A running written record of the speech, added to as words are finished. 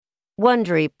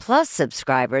Wondery Plus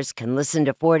subscribers can listen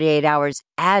to 48 Hours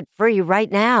ad-free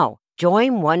right now.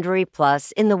 Join Wondery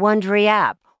Plus in the Wondery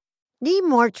app. Need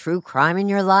more true crime in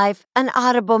your life? An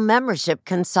Audible membership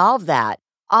can solve that.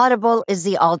 Audible is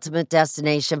the ultimate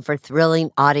destination for thrilling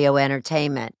audio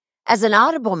entertainment. As an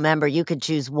Audible member, you can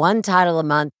choose one title a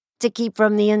month to keep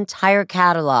from the entire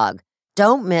catalog.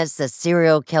 Don't miss The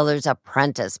Serial Killer's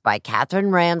Apprentice by Katherine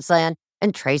Ramsland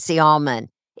and Tracy Ullman.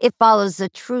 It follows the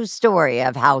true story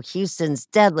of how Houston's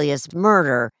deadliest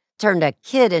murder turned a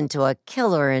kid into a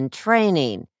killer in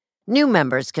training. New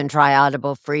members can try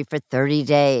Audible free for 30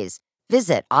 days.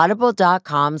 Visit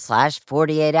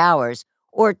audible.com/48 hours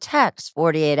or text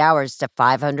 48 hours to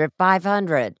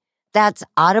 500-500. That's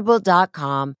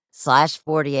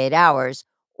audible.com/48 hours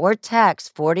or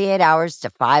text 48 hours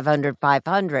to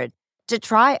 500-500 to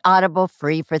try Audible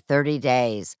free for 30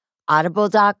 days.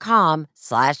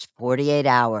 Audible.com/48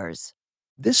 hours.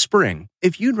 This spring,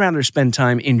 if you'd rather spend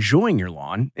time enjoying your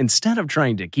lawn instead of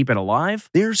trying to keep it alive,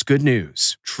 there's good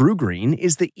news. True Green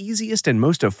is the easiest and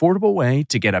most affordable way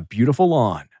to get a beautiful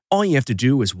lawn. All you have to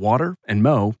do is water and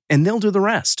mow, and they'll do the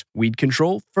rest. Weed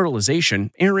control,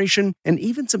 fertilization, aeration, and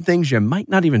even some things you might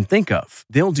not even think of.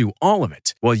 They'll do all of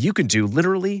it, while you can do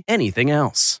literally anything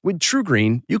else. With True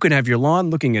Green, you can have your lawn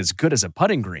looking as good as a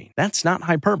putting green. That's not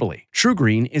hyperbole. True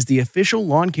Green is the official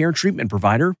lawn care treatment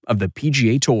provider of the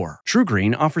PGA Tour. True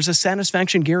Green offers a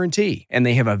satisfaction guarantee, and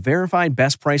they have a verified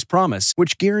best price promise,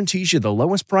 which guarantees you the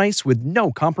lowest price with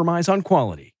no compromise on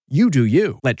quality. You do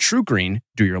you. Let True Green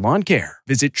do your lawn care.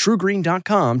 Visit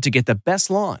TrueGreen.com to get the best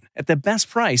lawn at the best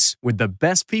price with the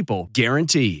best people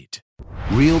guaranteed.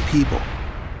 Real people,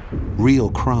 real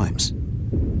crimes,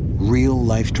 real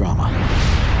life drama.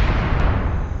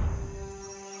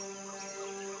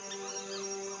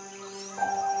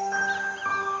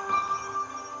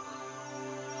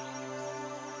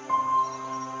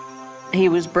 He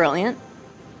was brilliant,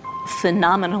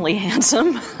 phenomenally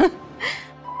handsome.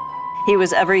 He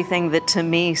was everything that to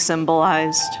me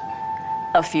symbolized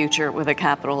a future with a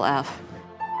capital F.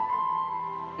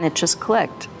 And it just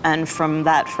clicked. And from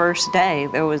that first day,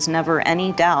 there was never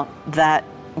any doubt that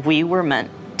we were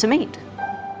meant to meet.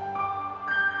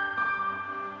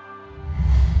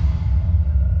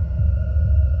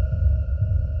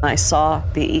 I saw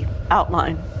the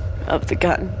outline of the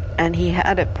gun, and he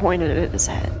had it pointed at his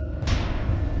head.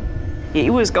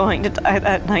 He was going to die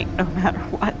that night no matter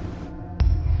what.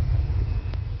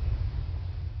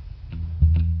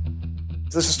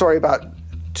 This is a story about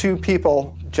two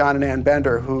people, John and Ann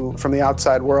Bender, who from the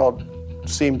outside world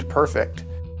seemed perfect.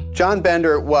 John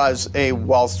Bender was a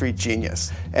Wall Street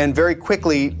genius and very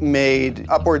quickly made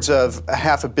upwards of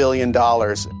 $500 million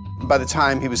by the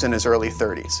time he was in his early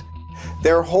 30s.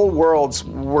 Their whole worlds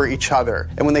were each other,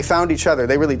 and when they found each other,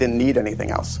 they really didn't need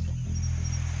anything else.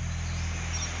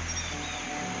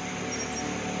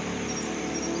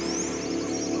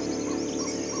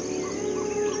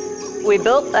 We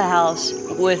built the house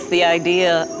with the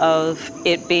idea of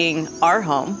it being our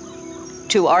home,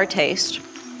 to our taste.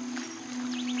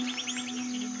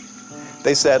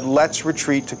 They said, let's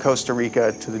retreat to Costa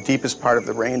Rica, to the deepest part of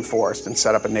the rainforest, and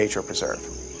set up a nature preserve.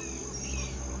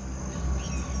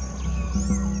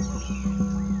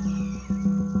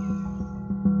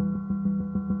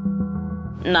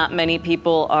 Not many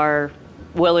people are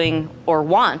willing or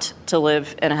want to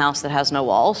live in a house that has no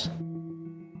walls.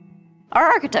 Our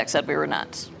architect said we were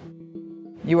nuts.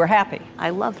 You were happy? I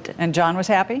loved it. And John was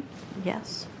happy?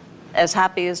 Yes. As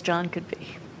happy as John could be.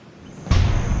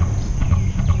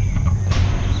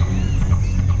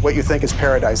 What you think is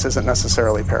paradise isn't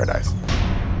necessarily paradise.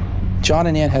 John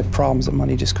and Ann had problems that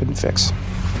money just couldn't fix.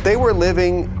 They were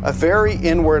living a very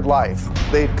inward life.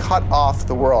 They'd cut off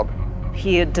the world.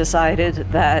 He had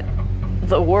decided that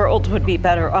the world would be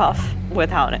better off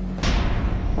without it.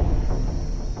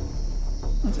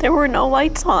 There were no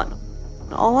lights on.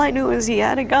 All I knew is he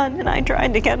had a gun, and I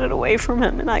tried to get it away from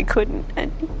him, and I couldn't,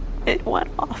 and it went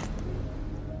off.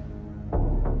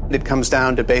 It comes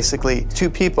down to basically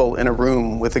two people in a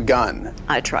room with a gun.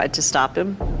 I tried to stop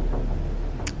him,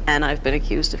 and I've been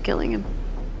accused of killing him.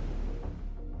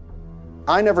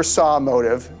 I never saw a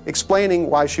motive explaining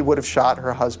why she would have shot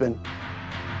her husband.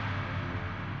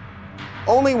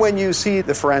 Only when you see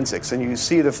the forensics and you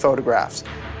see the photographs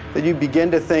that you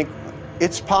begin to think,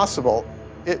 it's possible.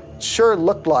 It sure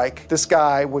looked like this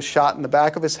guy was shot in the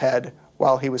back of his head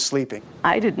while he was sleeping.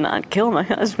 I did not kill my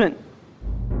husband.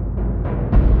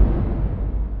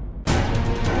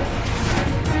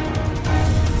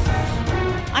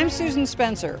 I'm Susan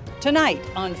Spencer. Tonight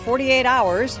on 48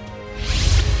 Hours,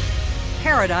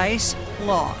 Paradise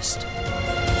Lost.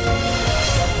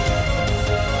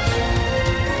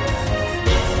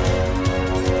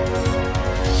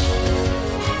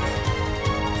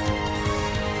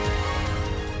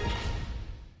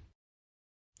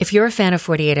 If you're a fan of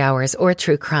 48 Hours or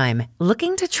true crime,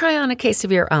 looking to try on a case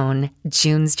of your own,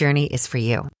 June's Journey is for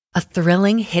you. A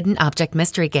thrilling hidden object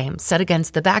mystery game set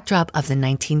against the backdrop of the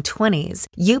 1920s.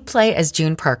 You play as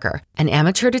June Parker, an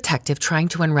amateur detective trying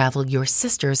to unravel your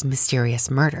sister's mysterious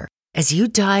murder. As you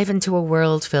dive into a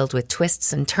world filled with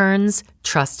twists and turns,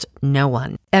 trust no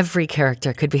one. Every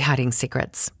character could be hiding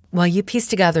secrets. While you piece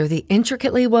together the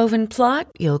intricately woven plot,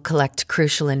 you'll collect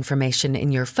crucial information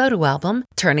in your photo album,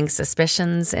 turning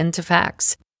suspicions into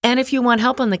facts. And if you want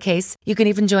help on the case, you can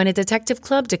even join a detective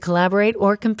club to collaborate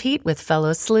or compete with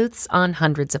fellow sleuths on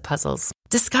hundreds of puzzles.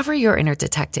 Discover your inner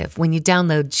detective when you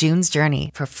download June's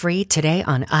Journey for free today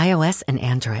on iOS and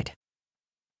Android.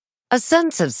 A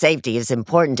sense of safety is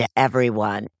important to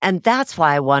everyone, and that's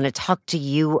why I want to talk to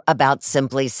you about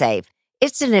Simply Safe.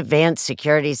 It's an advanced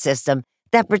security system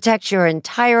that protects your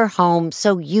entire home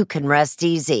so you can rest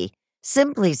easy.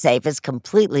 Simply Safe is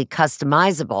completely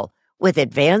customizable with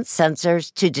advanced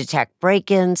sensors to detect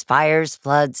break-ins, fires,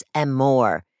 floods, and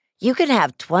more. You can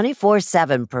have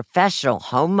 24/7 professional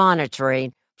home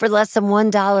monitoring for less than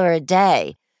 $1 a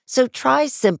day. So try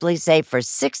Simply Safe for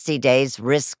 60 days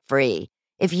risk-free.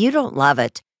 If you don't love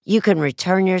it, you can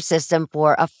return your system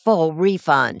for a full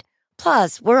refund.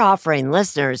 Plus, we're offering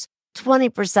listeners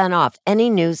 20% off any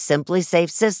new Simply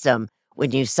Safe system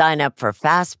when you sign up for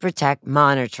Fast Protect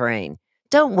monitoring.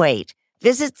 Don't wait.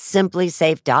 Visit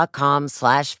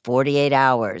simplysafe.com/48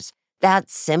 hours.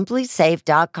 That's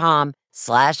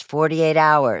simplysafe.com/48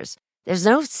 hours. There's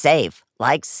no safe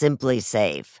like Simply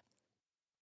Safe.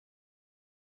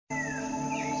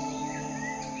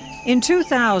 In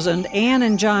 2000, Ann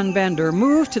and John Bender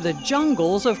moved to the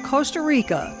jungles of Costa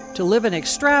Rica to live an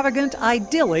extravagant,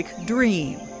 idyllic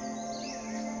dream.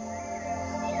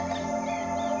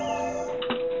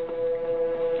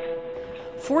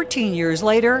 14 years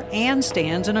later, Ann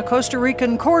stands in a Costa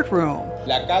Rican courtroom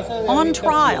on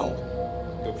trial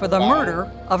for the murder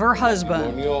of her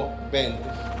husband.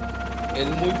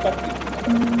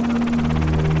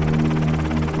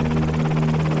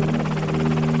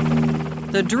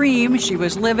 The dream she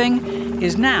was living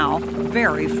is now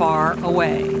very far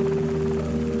away.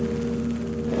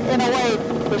 In a way,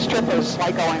 the strip is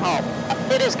like going home.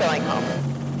 It is going home.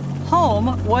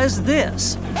 Home was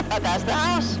this. That's the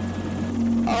house.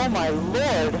 Oh, my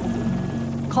Lord.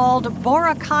 Called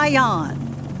Boracayán,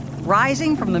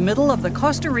 rising from the middle of the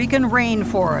Costa Rican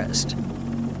rainforest.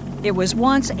 It was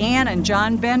once Ann and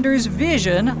John Bender's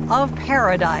vision of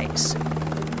paradise.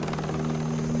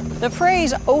 The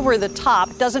phrase over the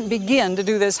top doesn't begin to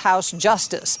do this house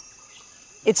justice.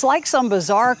 It's like some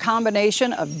bizarre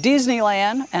combination of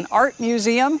Disneyland, an art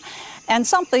museum, and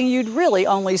something you'd really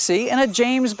only see in a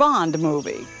James Bond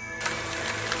movie.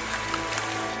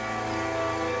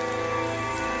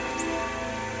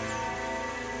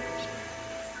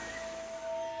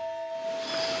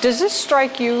 Does this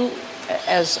strike you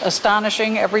as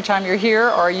astonishing every time you're here,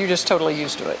 or are you just totally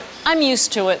used to it? I'm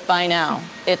used to it by now.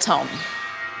 It's home.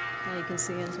 You can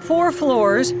see into 4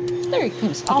 floors. There he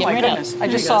comes. Oh my Right goodness, up. I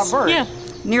just saw a bird. Yeah.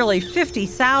 Nearly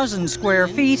 50,000 square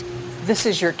feet. This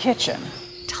is your kitchen.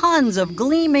 Tons of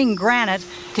gleaming granite.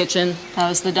 Kitchen, that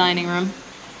was the dining room.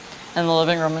 And the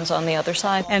living room is on the other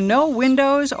side. And no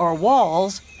windows or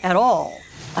walls at all.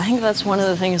 I think that's one of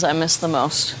the things I miss the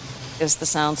most, is the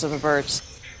sounds of the birds.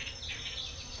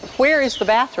 Where is the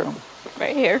bathroom?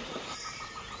 Right here.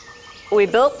 We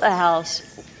built the house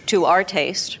to our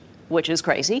taste, which is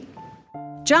crazy.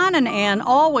 John and Ann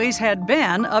always had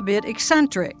been a bit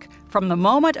eccentric, from the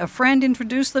moment a friend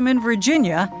introduced them in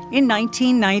Virginia in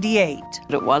 1998.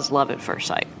 It was love at first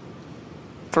sight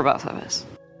for both of us.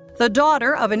 The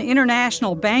daughter of an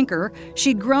international banker,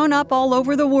 she'd grown up all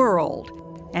over the world,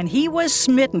 and he was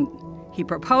smitten. He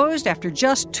proposed after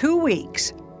just 2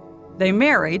 weeks. They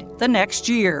married the next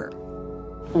year.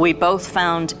 We both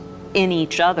found in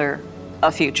each other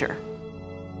a future.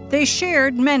 They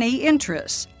shared many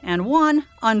interests and one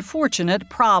unfortunate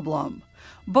problem.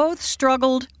 Both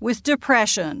struggled with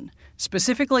depression,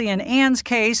 specifically in Ann's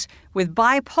case with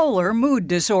bipolar mood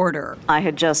disorder. I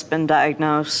had just been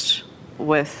diagnosed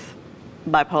with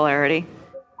bipolarity.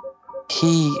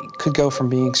 He could go from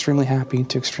being extremely happy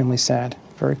to extremely sad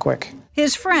very quick.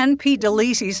 His friend Pete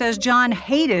DeLisi says John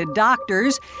hated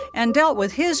doctors and dealt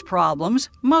with his problems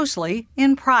mostly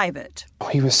in private.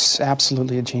 He was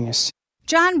absolutely a genius.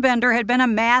 John Bender had been a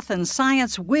math and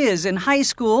science whiz in high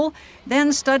school,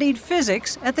 then studied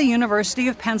physics at the University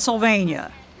of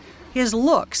Pennsylvania. His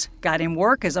looks got him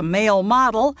work as a male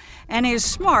model, and his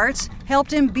smarts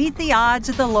helped him beat the odds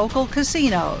at the local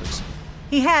casinos.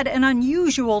 He had an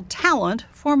unusual talent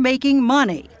for making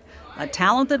money. a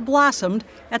talent that blossomed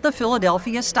at the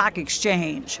Philadelphia Stock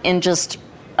Exchange. In just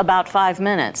about 5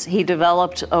 minutes, he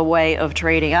developed a way of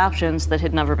trading options that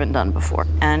had never been done before.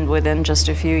 And within just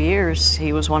a few years,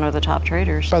 he was one of the top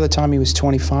traders. By the time he was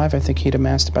 25, I think he'd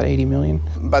amassed about $80 million.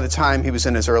 By the time he was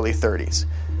in his early 30s,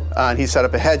 he set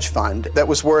up a hedge fund that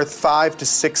was worth $500 to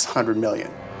 $600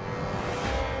 million.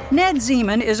 Ned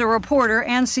Zeman is a reporter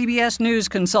and CBS News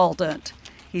consultant.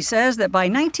 He says that by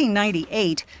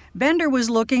 1998, Bender was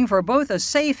looking for both a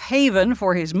safe haven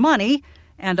for his money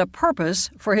and a purpose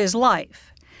for his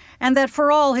life, and that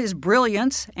for all his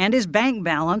brilliance and his bank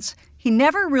balance, he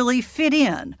never really fit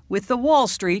in with the Wall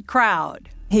Street crowd.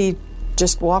 He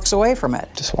just walks away from it.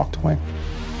 Just walked away.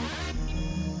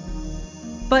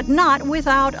 But not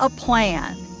without a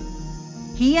plan.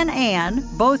 He and Anne,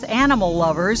 both animal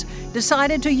lovers,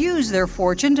 decided to use their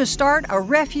fortune to start a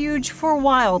refuge for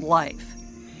wildlife.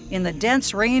 In the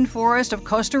dense rainforest of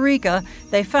Costa Rica,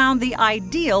 they found the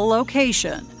ideal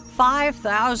location,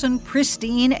 5,000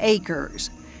 pristine acres.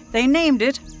 They named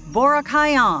it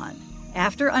Boracay,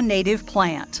 after a native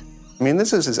plant. I mean,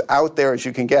 this is as out there as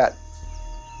you can get.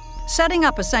 Setting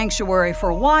up a sanctuary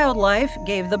for wildlife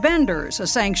gave the Benders a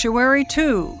sanctuary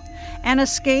too, an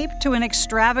escape to an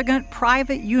extravagant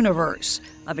private universe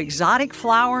of exotic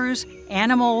flowers,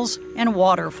 animals, and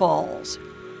waterfalls.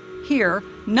 Here,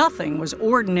 nothing was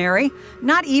ordinary,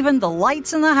 not even the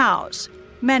lights in the house.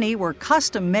 Many were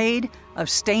custom made of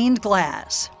stained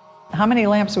glass. How many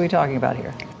lamps are we talking about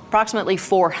here? Approximately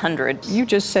 400. You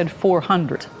just said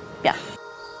 400. Yeah.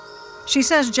 She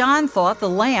says John thought the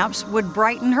lamps would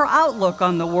brighten her outlook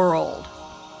on the world.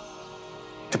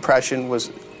 Depression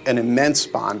was an immense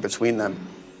bond between them.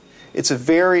 It's a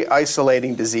very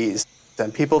isolating disease,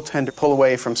 and people tend to pull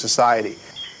away from society.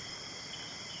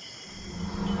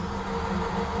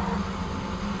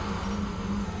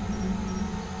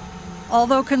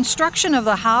 Although construction of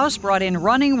the house brought in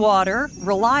running water,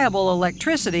 reliable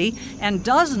electricity, and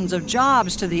dozens of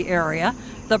jobs to the area,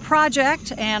 the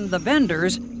project and the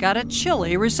Benders got a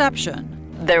chilly reception.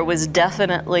 There was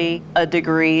definitely a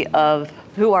degree of,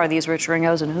 who are these rich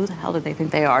gringos and who the hell do they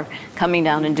think they are, coming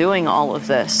down and doing all of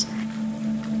this.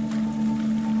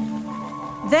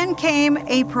 Then came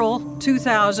April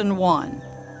 2001.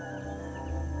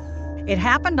 It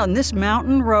happened on this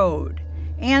mountain road.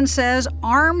 Anne says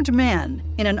armed men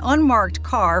in an unmarked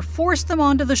car forced them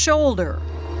onto the shoulder.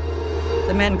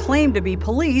 The men claimed to be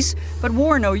police, but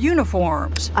wore no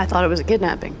uniforms. I thought it was a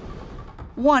kidnapping.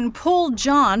 One pulled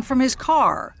John from his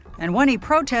car, and when he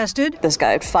protested, this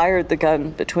guy had fired the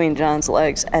gun between John's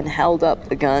legs and held up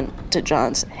the gun to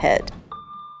John's head.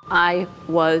 I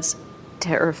was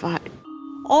terrified.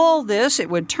 All this, it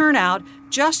would turn out,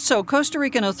 just so Costa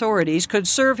Rican authorities could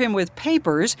serve him with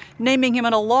papers naming him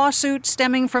in a lawsuit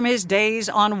stemming from his days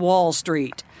on Wall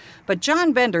Street. But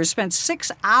John Bender spent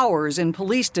 6 hours in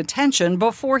police detention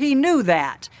before he knew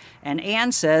that. And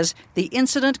Anne says the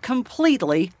incident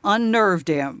completely unnerved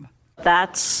him.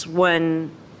 That's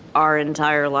when our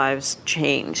entire lives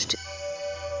changed.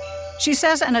 She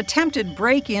says an attempted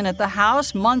break-in at the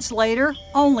house months later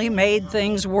only made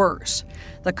things worse.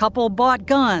 The couple bought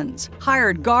guns,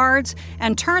 hired guards,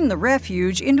 and turned the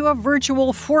refuge into a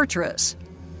virtual fortress.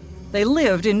 They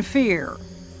lived in fear.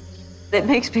 It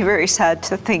makes me very sad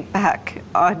to think back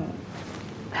on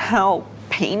how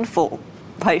painful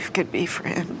life could be for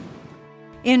him.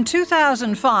 In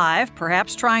 2005,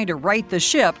 perhaps trying to right the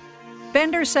ship,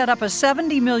 Bender set up a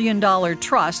 $70 million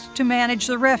trust to manage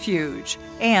the refuge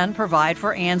and provide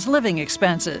for Anne's living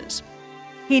expenses.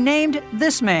 He named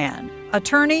this man,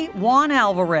 attorney Juan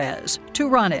Alvarez, to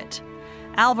run it.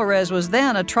 Alvarez was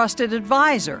then a trusted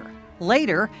advisor.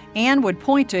 Later, Anne would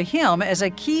point to him as a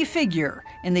key figure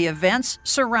in the events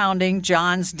surrounding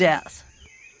John's death.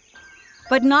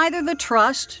 But neither the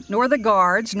trust, nor the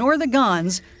guards, nor the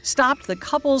guns stopped the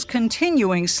couple's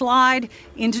continuing slide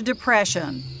into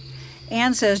depression.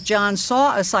 Anne says John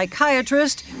saw a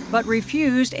psychiatrist but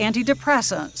refused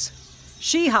antidepressants.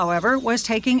 She, however, was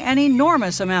taking an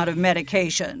enormous amount of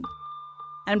medication.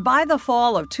 And by the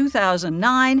fall of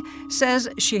 2009, says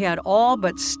she had all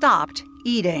but stopped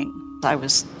eating. I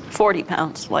was 40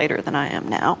 pounds lighter than I am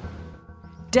now.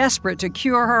 Desperate to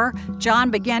cure her, John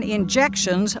began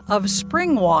injections of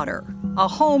spring water, a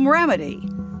home remedy.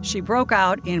 She broke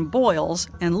out in boils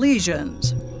and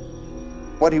lesions.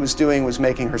 What he was doing was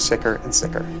making her sicker and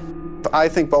sicker. I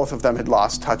think both of them had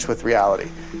lost touch with reality.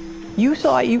 You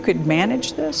thought you could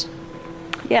manage this?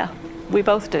 Yeah, we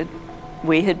both did.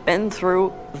 We had been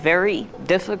through very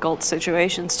difficult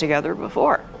situations together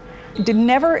before. Did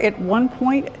never at one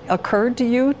point occur to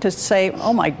you to say,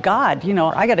 oh my God,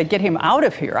 I got to get him out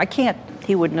of here. I can't.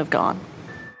 He wouldn't have gone.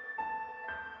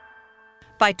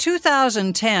 By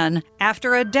 2010,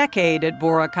 after a decade at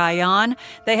Boracay,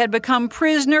 they had become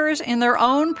prisoners in their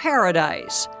own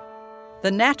paradise.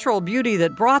 The natural beauty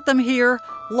that brought them here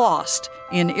lost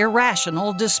in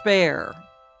irrational despair.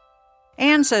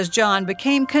 Anne says John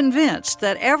became convinced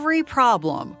that every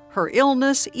problem, her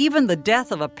illness, even the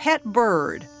death of a pet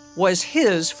bird, was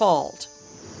his fault.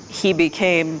 He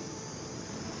became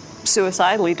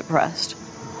suicidally depressed.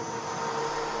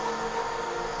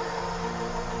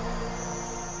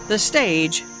 The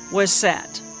stage was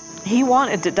set. He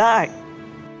wanted to die.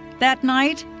 That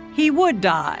night, he would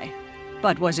die.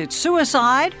 But was it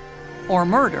suicide or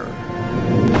murder?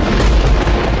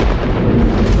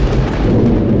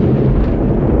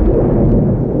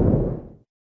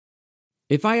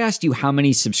 If I asked you how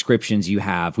many subscriptions you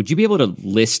have, would you be able to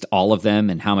list all of them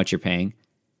and how much you're paying?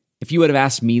 If you would have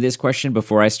asked me this question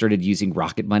before I started using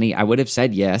Rocket Money, I would have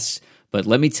said yes, but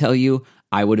let me tell you,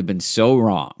 I would have been so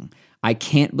wrong. I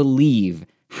can't believe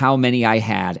how many I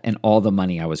had and all the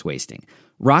money I was wasting.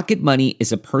 Rocket Money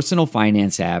is a personal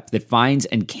finance app that finds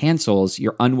and cancels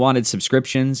your unwanted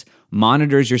subscriptions,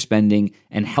 monitors your spending,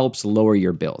 and helps lower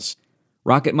your bills.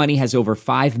 Rocket Money has over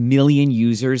 5 million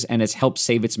users and has helped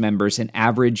save its members an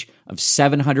average of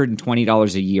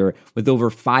 $720 a year with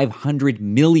over 500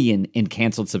 million in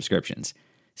canceled subscriptions.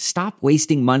 Stop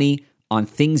wasting money on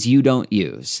things you don't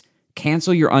use.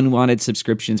 Cancel your unwanted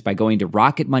subscriptions by going to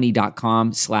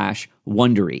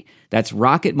rocketmoney.com/Wondery. That's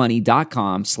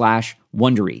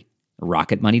rocketmoney.com/Wondery.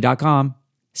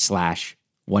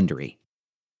 rocketmoney.com/Wondery.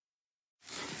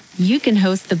 You can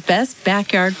host the best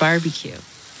backyard barbecue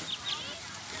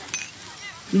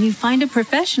when you find a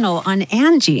professional on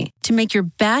Angie to make your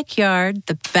backyard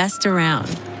the best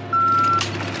around.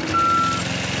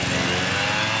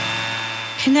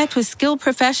 Connect with skilled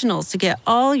professionals to get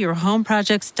all your home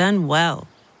projects done well.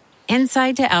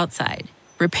 Inside to outside,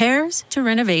 repairs to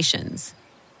renovations.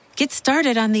 Get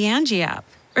started on the Angie app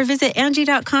or visit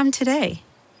Angie.com today.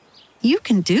 You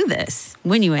can do this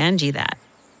when you Angie that.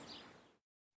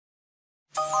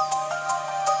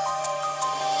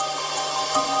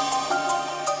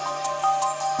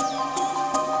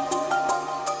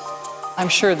 I'm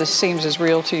sure this seems as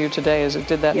real to you today as it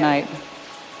did that night.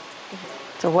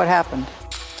 So what happened?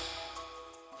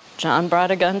 John brought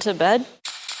a gun to bed.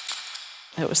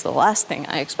 It was the last thing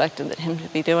I expected him to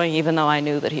be doing, even though I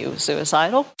knew that he was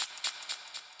suicidal.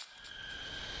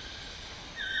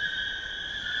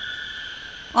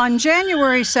 On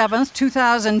January 7th,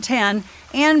 2010,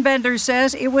 Ann Bender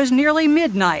says it was nearly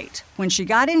midnight when she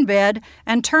got in bed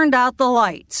and turned out the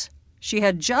lights. She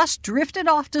had just drifted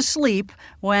off to sleep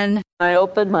when I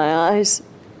opened my eyes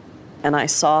and I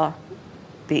saw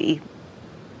the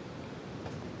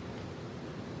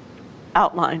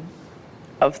outline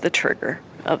of the trigger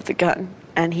of the gun,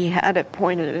 and he had it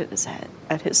pointed at his head,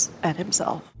 at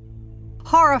himself.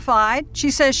 Horrified, she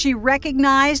says she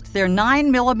recognized their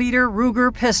 9mm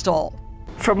Ruger pistol.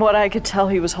 From what I could tell,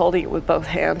 he was holding it with both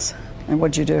hands. And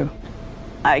what'd you do?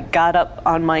 I got up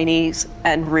on my knees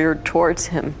and reared towards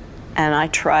him, and I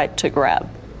tried to grab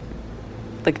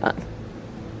the gun.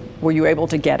 Were you able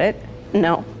to get it?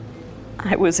 No.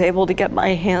 I was able to get my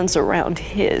hands around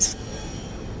his.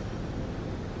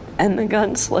 And the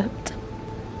gun slipped,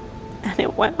 and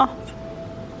it went off.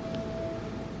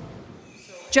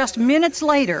 Just minutes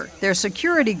later, their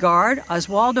security guard,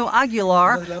 Oswaldo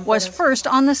Aguilar, was first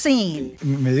on the scene.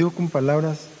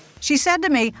 She said to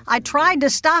me, I tried to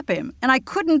stop him, and I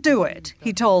couldn't do it,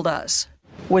 he told us.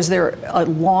 Was there a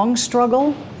long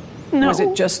struggle? No. Was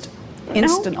it just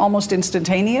almost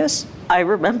instantaneous? I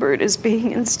remember it as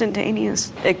being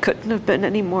instantaneous. It couldn't have been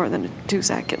any more than 2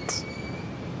 seconds.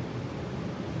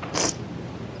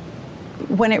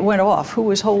 When it went off, who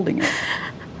was holding it?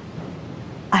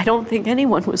 I don't think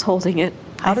anyone was holding it.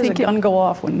 How does a gun go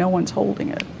off when no one's holding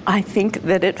it? I think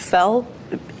that it fell.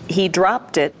 He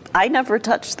dropped it. I never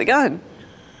touched the gun.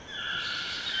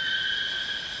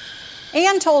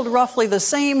 Ann told roughly the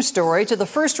same story to the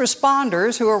first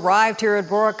responders who arrived here at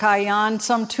Boracay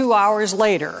some 2 hours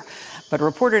later. But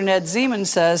reporter Ned Zeman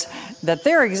says that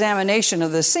their examination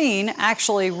of the scene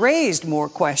actually raised more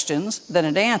questions than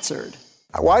it answered.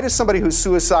 Why does somebody who's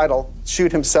suicidal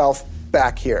shoot himself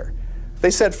back here?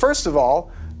 They said, first of all,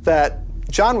 that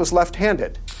John was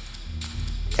left-handed.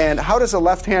 And how does a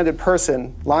left-handed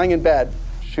person lying in bed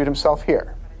shoot himself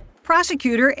here?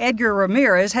 Prosecutor Edgar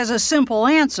Ramirez has a simple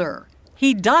answer.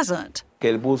 He doesn't.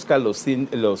 If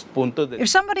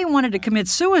somebody wanted to commit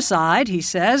suicide, he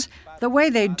says, the way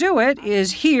they do it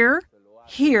is here,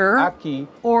 here,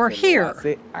 or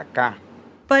here.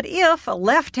 But if a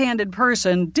left-handed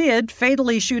person did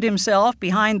fatally shoot himself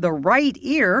behind the right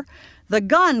ear, The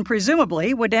gun,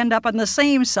 presumably, would end up on the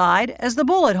same side as the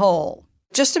bullet hole.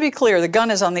 Just to be clear, the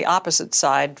gun is on the opposite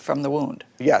side from the wound.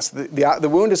 Yes, the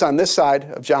wound is on this side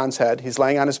of John's head. He's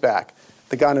laying on his back.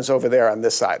 The gun is over there on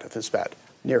this side of his bed,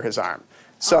 near his arm.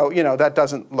 So, that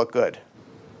doesn't look good.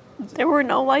 There were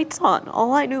no lights on.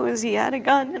 All I knew is he had a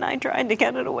gun, and I tried to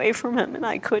get it away from him, and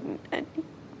I couldn't, and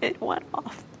it went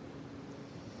off.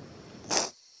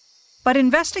 But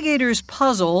investigators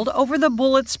puzzled over the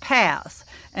bullet's path,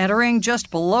 entering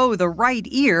just below the right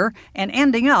ear and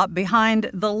ending up behind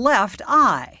the left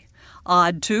eye.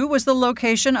 Odd, too, was the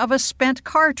location of a spent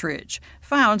cartridge,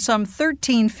 found some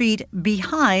 13 feet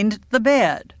behind the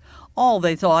bed. All,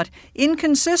 they thought,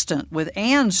 inconsistent with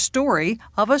Ann's story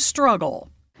of a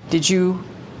struggle. Did you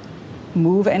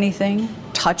move anything,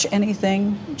 touch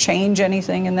anything, change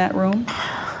anything in that room?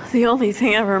 The only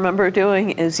thing I remember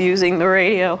doing is using the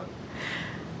radio,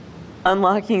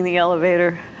 unlocking the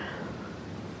elevator,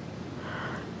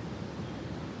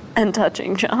 and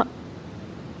touching John.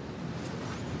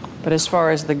 But as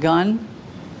far as the gun,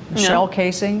 the shell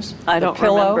casings, I don't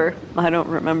pillow? remember. I don't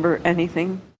remember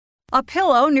anything. A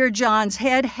pillow near John's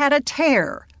head had a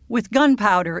tear with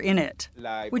gunpowder in it,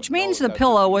 which means the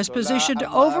pillow was positioned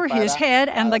over his head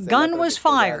and the gun was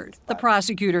fired, the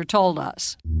prosecutor told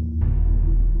us.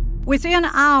 Within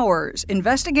hours,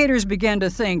 investigators began to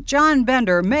think John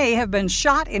Bender may have been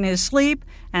shot in his sleep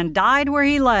and died where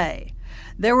he lay.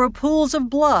 There were pools of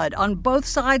blood on both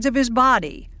sides of his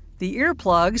body. The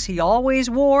earplugs he always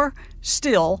wore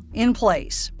still in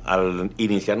place. Al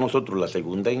iniciar nosotros la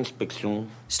segunda inspección.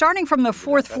 Starting from the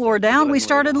fourth floor down, we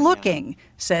started looking,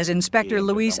 says Inspector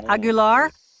Luis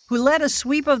Aguilar, who led a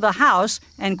sweep of the house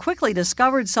and quickly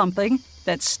discovered something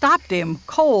that stopped him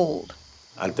cold.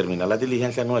 Al terminar la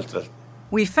diligencia nuestra.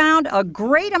 We found a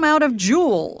great amount of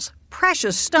jewels,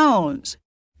 precious stones,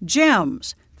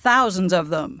 gems, thousands of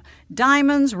them,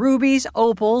 diamonds, rubies,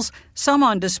 opals, some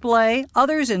on display,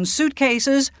 others in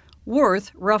suitcases,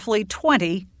 worth roughly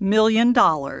 $20 million.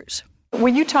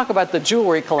 When you talk about the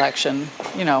jewelry collection,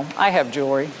 I have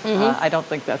jewelry. I don't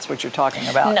think that's what you're talking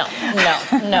about.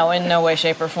 No, in no way,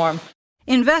 shape, or form.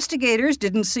 Investigators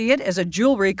didn't see it as a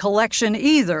jewelry collection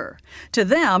either. To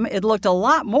them, it looked a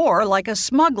lot more like a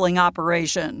smuggling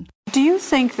operation. Do you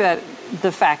think that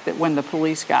the fact that when the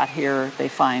police got here, they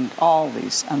find all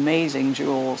these amazing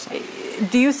jewels,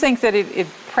 do you think that it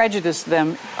prejudiced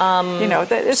them?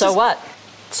 So what?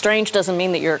 Strange doesn't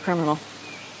mean that you're a criminal.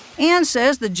 Ann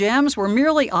says the gems were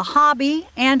merely a hobby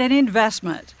and an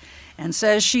investment, and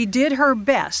says she did her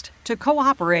best to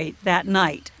cooperate that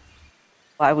night.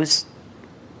 I was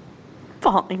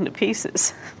falling to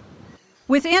pieces.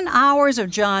 Within hours of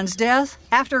John's death,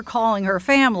 after calling her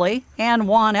family and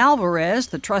Juan Alvarez,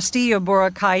 the trustee of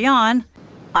Boracay,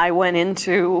 I went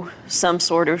into some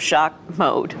sort of shock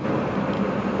mode.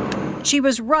 She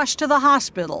was rushed to the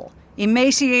hospital,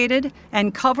 emaciated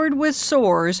and covered with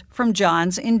sores from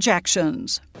John's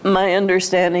injections. My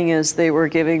understanding is they were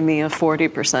giving me a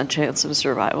 40% chance of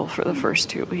survival for the first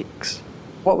 2 weeks.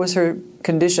 What was her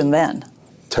condition then?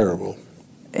 Terrible.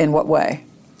 In what way?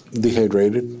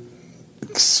 Dehydrated.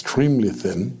 Extremely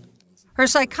thin. Her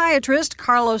psychiatrist,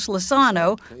 Carlos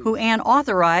Lozano, who Ann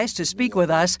authorized to speak with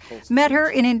us, met her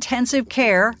in intensive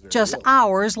care just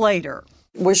hours later.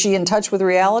 Was she in touch with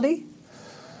reality?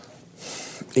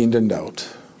 In and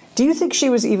out. Do you think she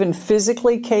was even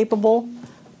physically capable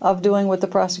of doing what the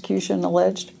prosecution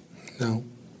alleged? No.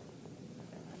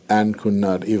 Ann could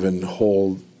not even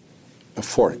hold a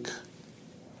fork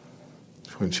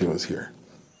when she was here.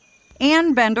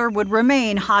 Ann Bender would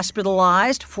remain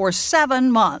hospitalized for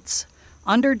 7 months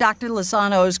under Dr.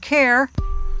 Lozano's care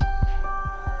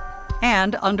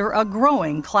and under a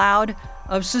growing cloud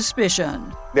of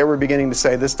suspicion. They were beginning to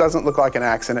say, this doesn't look like an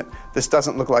accident, this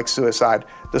doesn't look like suicide,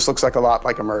 this looks like a lot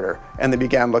like a murder, and they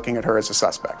began looking at her as a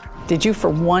suspect. Did you for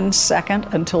 1 second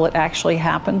until it actually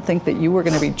happened think that you were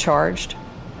going to be charged?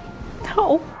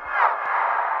 No.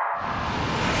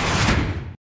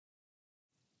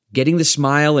 Getting the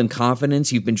smile and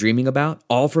confidence you've been dreaming about,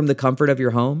 all from the comfort of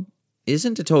your home,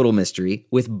 isn't a total mystery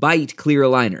with Byte clear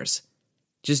aligners.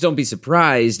 Just don't be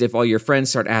surprised if all your friends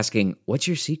start asking, what's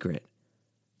your secret?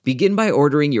 Begin by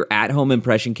ordering your at-home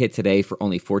impression kit today for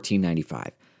only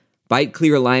 $14.95. Byte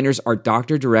clear aligners are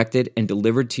doctor-directed and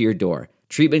delivered to your door.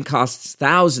 Treatment costs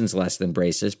thousands less than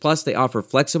braces, plus they offer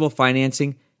flexible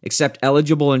financing, accept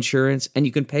eligible insurance, and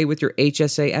you can pay with your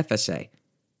HSA FSA.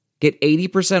 Get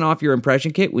 80% off your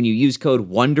impression kit when you use code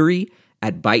WONDERY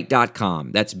at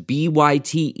Byte.com. That's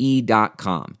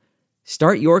BYTE.com.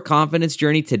 Start your confidence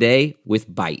journey today with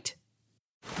Byte.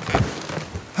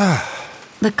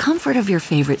 The comfort of your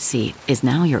favorite seat is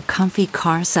now your comfy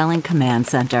car selling command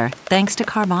center, thanks to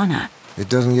Carvana. It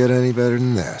doesn't get any better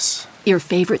than this. Your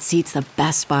favorite seat's the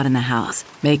best spot in the house.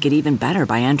 Make it even better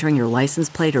by entering your license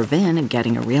plate or VIN and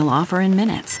getting a real offer in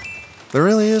minutes. There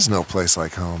really is no place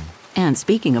like home. And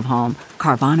speaking of home,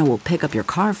 Carvana will pick up your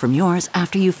car from yours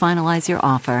after you finalize your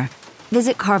offer.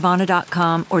 Visit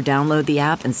Carvana.com or download the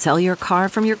app and sell your car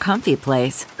from your comfy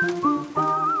place.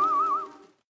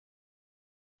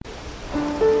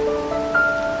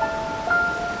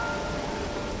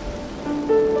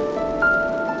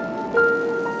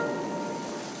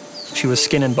 She was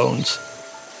skin and bones.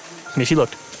 I mean, she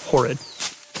looked horrid.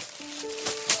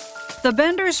 The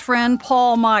Benders' friend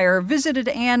Paul Meyer visited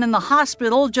Anne in the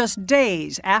hospital just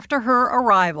days after her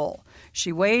arrival.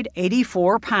 She weighed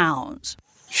 84 pounds.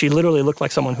 She literally looked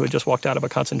like someone who had just walked out of a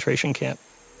concentration camp.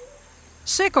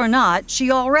 Sick or not,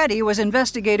 she already was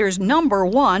investigators'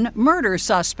 #1 murder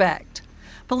suspect.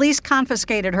 Police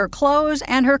confiscated her clothes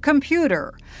and her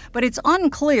computer, but it's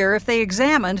unclear if they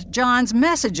examined John's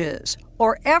messages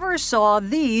or ever saw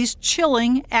these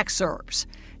chilling excerpts,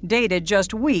 dated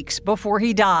just weeks before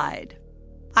he died.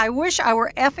 "I wish I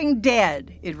were effing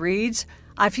dead," it reads.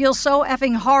 "I feel so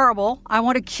effing horrible, I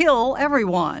want to kill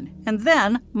everyone, and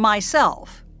then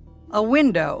myself." A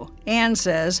window, Anne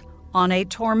says, on a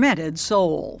tormented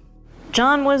soul.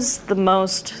 John was the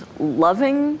most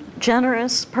loving,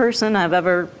 generous person I've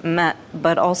ever met,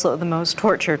 but also the most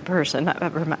tortured person I've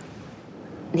ever met.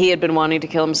 He had been wanting to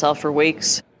kill himself for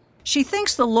weeks. She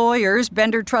thinks the lawyers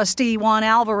Bender trustee Juan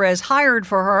Alvarez hired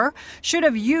for her should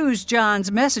have used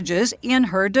John's messages in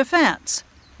her defense.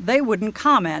 They wouldn't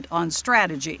comment on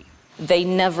strategy. They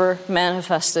never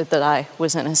manifested that I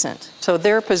was innocent. So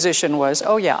their position was,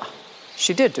 oh yeah,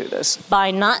 she did do this. By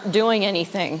not doing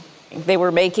anything, they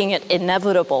were making it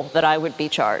inevitable that I would be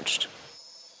charged.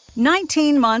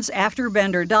 19 months after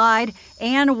Bender died,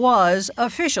 Anne was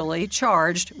officially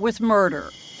charged with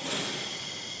murder.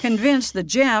 Convinced the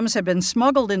gems had been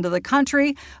smuggled into the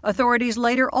country, authorities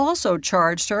later also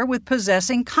charged her with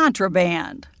possessing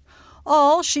contraband.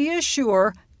 All, she is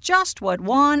sure, just what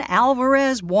Juan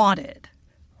Alvarez wanted.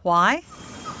 Why?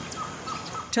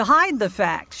 To hide the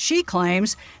fact, she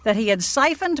claims, that he had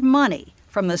siphoned money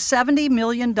from the $70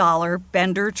 million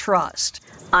Bender Trust.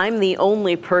 I'm the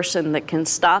only person that can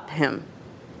stop him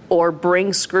or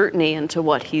bring scrutiny into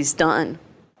what he's done.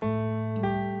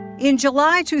 In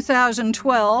July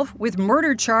 2012, with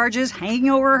murder charges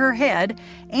hanging over her head,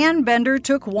 Anne Bender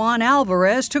took Juan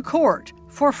Alvarez to court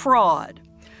for fraud.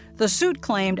 The suit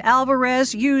claimed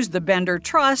Alvarez used the Bender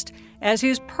Trust as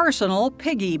his personal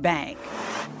piggy bank,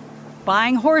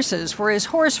 buying horses for his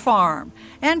horse farm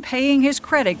and paying his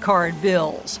credit card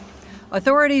bills.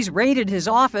 Authorities raided his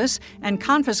office and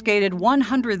confiscated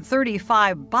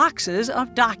 135 boxes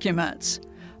of documents.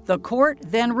 The court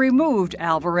then removed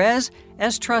Alvarez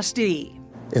as trustee.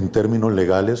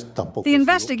 The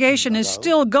investigation is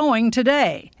still going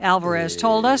today, Alvarez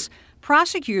told us.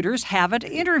 Prosecutors haven't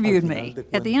interviewed me.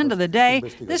 At the end of the day,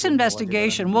 this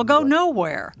investigation will go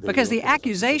nowhere because the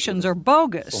accusations are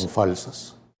bogus.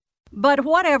 But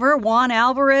whatever Juan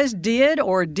Alvarez did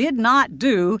or did not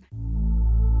do,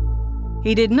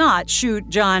 he did not shoot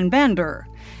John Bender.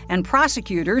 And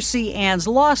prosecutors see Anne's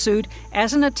lawsuit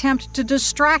as an attempt to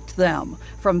distract them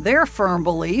from their firm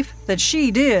belief that she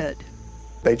did.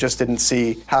 They just didn't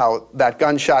see how that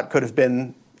gunshot could have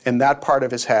been in that part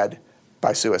of his head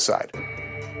by suicide.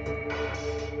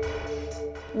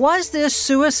 Was this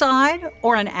suicide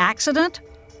or an accident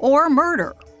or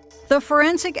murder? The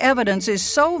forensic evidence is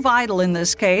so vital in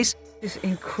this case. It's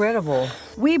incredible.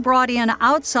 We brought in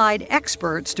outside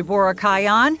experts to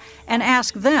Boracay and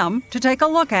asked them to take a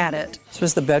look at it. This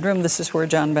was the bedroom. This is where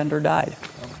John Bender died.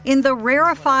 In the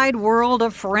rarefied world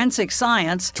of forensic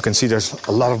science, you can see there's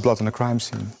a lot of blood on the crime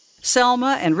scene.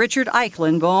 Selma and Richard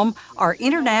Eichenbaum are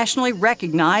internationally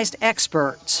recognized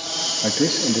experts. Like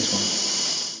this and this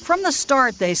one. From the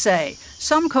start, they say,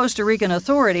 some Costa Rican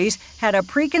authorities had a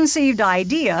preconceived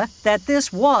idea that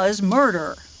this was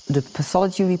murder. The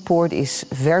pathology report is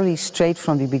very straight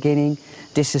from the beginning.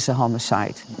 This is a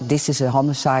homicide. This is a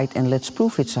homicide, and let's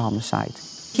prove it's a homicide.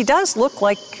 He does look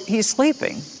like he's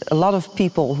sleeping. A lot of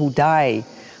people who die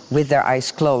with their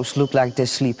eyes closed look like they're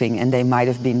sleeping, and they might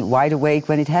have been wide awake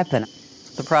when it happened.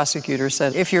 The prosecutor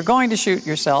said, if you're going to shoot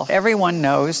yourself, everyone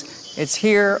knows it's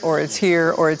here, or it's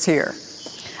here, or it's here.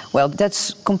 Well,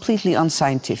 that's completely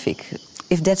unscientific.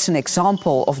 If that's an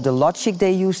example of the logic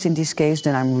they used in this case,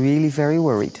 then I'm really very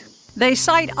worried. They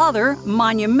cite other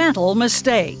monumental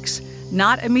mistakes.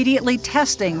 Not immediately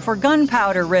testing for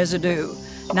gunpowder residue,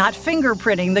 not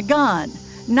fingerprinting the gun,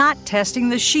 not testing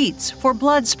the sheets for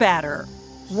blood spatter.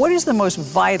 What is the most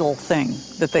vital thing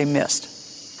that they missed?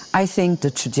 I think the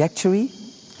trajectory.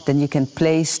 Then you can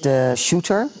place the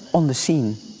shooter on the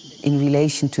scene in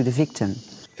relation to the victim.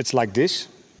 It's like this.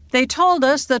 They told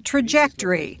us the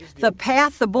trajectory, the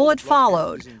path the bullet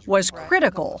followed, was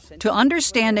critical to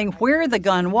understanding where the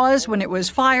gun was when it was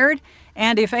fired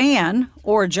and if Anne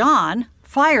or John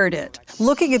fired it.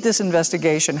 Looking at this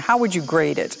investigation, how would you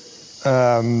grade it?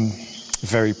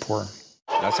 Very poor.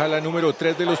 La sala número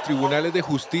 3 de los Tribunales de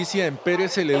Justicia en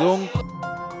Pérez Celedón.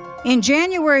 In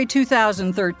January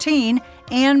 2013,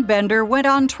 Ann Bender went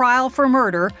on trial for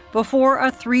murder before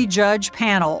a 3-judge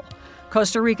panel.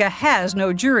 Costa Rica has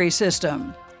no jury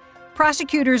system.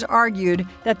 Prosecutors argued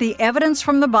that the evidence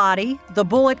from the body, the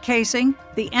bullet casing,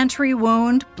 the entry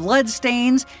wound, blood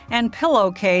stains, and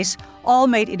pillowcase all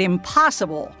made it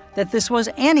impossible that this was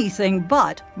anything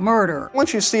but murder.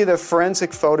 Once you see the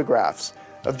forensic photographs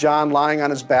of John lying on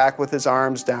his back with his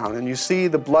arms down, and you see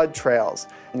the blood trails,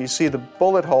 and you see the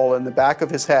bullet hole in the back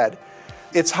of his head,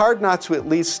 it's hard not to at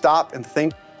least stop and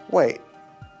think, wait,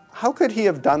 how could he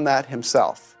have done that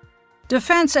himself?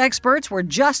 Defense experts were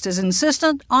just as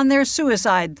insistent on their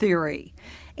suicide theory.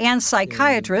 And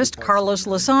psychiatrist Carlos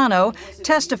Lozano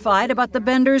testified about the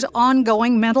Benders'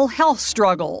 ongoing mental health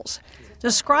struggles,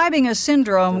 describing a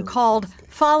syndrome called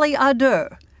folie à deux,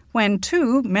 when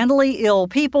two mentally ill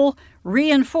people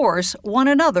reinforce one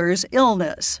another's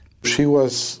illness. She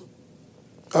was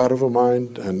out of her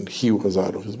mind, and he was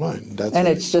out of his mind.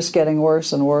 It's just getting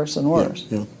worse and worse and worse.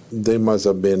 Yeah. They must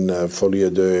have been folie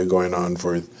à deux going on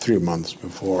for 3 months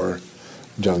before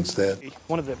John's death.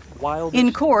 One of the wildest...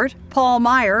 In court, Paul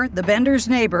Meyer, the Benders'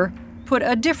 neighbor, put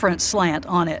a different slant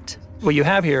on it. What you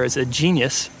have here is a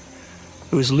genius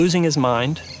who's losing his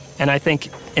mind, and I think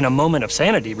in a moment of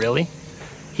sanity, really,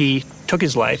 he took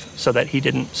his life so that he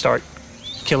didn't start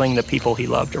killing the people he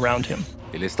loved around him.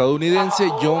 El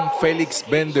estadounidense John Felix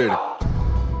Bender.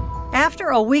 After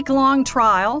a week-long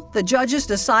trial, the judges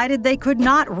decided they could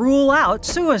not rule out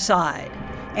suicide,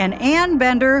 and Ann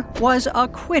Bender was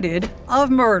acquitted of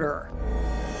murder.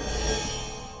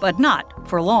 But not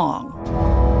for long.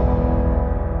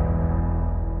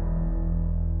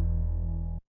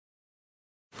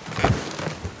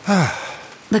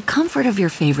 The comfort of your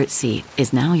favorite seat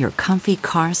is now your comfy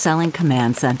car-selling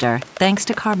command center, thanks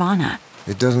to Carvana.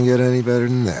 It doesn't get any better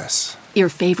than this. Your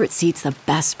favorite seat's the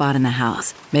best spot in the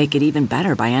house. Make it even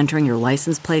better by entering your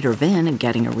license plate or VIN and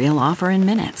getting a real offer in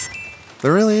minutes.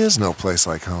 There really is no place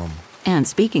like home. And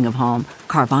speaking of home,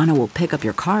 Carvana will pick up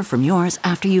your car from yours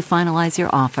after you finalize your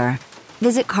offer.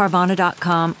 Visit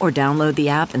Carvana.com or download the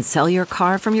app and sell your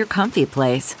car from your comfy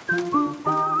place.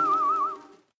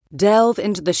 Delve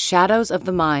into the shadows of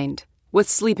the mind with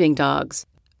Sleeping Dogs,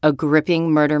 a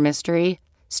gripping murder mystery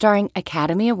starring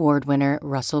Academy Award winner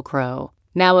Russell Crowe.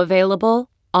 Now available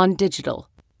on digital.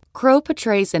 Crowe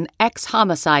portrays an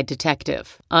ex-homicide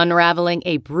detective unraveling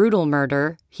a brutal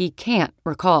murder he can't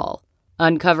recall.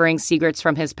 Uncovering secrets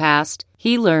from his past,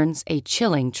 he learns a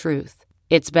chilling truth.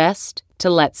 It's best to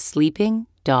let sleeping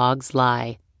dogs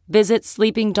lie. Visit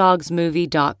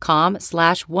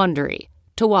sleepingdogsmovie.com/Wondery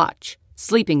to watch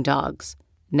Sleeping Dogs,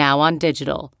 now on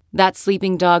digital. That's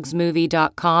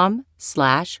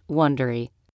sleepingdogsmovie.com/Wondery.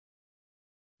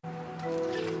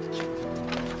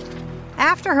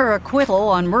 After her acquittal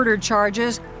on murder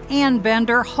charges, Ann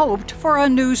Bender hoped for a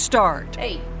new start.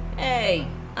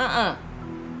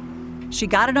 She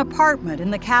got an apartment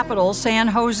in the capital, San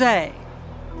Jose.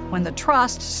 When the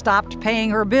trust stopped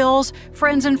paying her bills,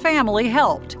 friends and family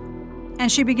helped.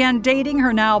 And she began dating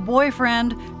her now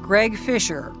boyfriend, Greg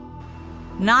Fisher.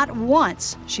 Not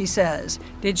once, she says,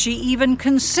 did she even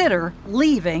consider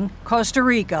leaving Costa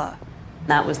Rica.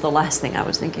 That was the last thing I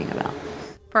was thinking about.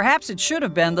 Perhaps it should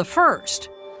have been the first,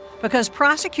 because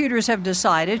prosecutors have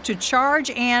decided to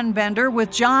charge Ann Bender with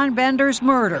John Bender's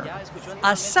murder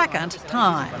a second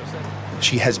time.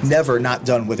 She has never not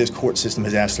done what this court system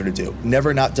has asked her to do,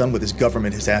 never not done what this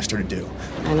government has asked her to do.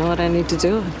 I know what I need to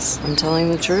do. I'm telling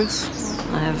the truth.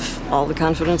 I have all the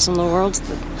confidence in the world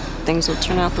that things will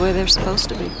turn out the way they're supposed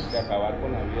to be.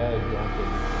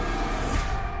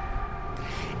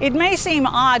 It may seem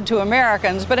odd to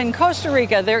Americans, but in Costa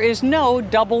Rica, there is no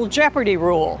double jeopardy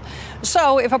rule.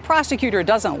 So if a prosecutor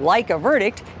doesn't like a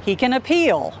verdict, he can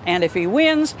appeal. And if he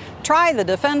wins, try the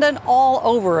defendant all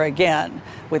over again,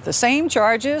 with the same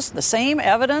charges, the same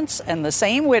evidence, and the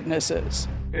same witnesses.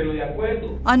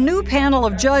 A new panel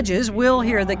of judges will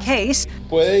hear the case.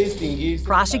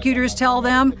 Prosecutors tell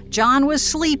them John was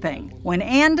sleeping when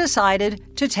Ann decided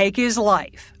to take his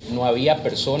life.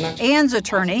 Ann's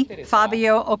attorney,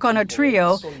 Fabio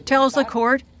Oconotrio, tells the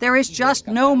court there is just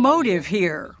no motive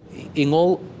here. In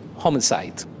all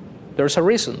homicide. There's a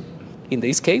reason. In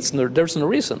this case, there's no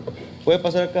reason.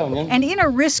 And in a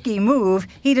risky move,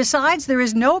 he decides there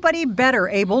is nobody better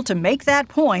able to make that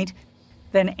point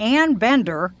than Ann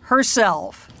Bender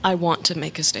herself. I want to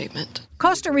make a statement.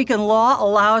 Costa Rican law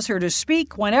allows her to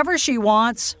speak whenever she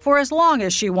wants, for as long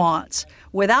as she wants,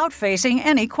 without facing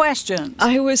any questions.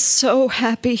 I was so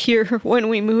happy here when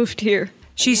we moved here.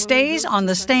 She stays on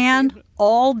the stand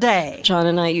all day. John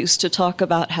and I used to talk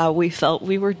about how we felt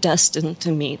we were destined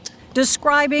to meet.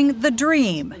 Describing the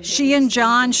dream she and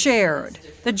John shared,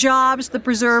 the jobs the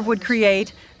preserve would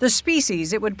create, the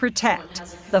species it would protect,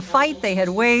 the fight they had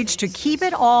waged to keep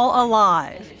it all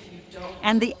alive,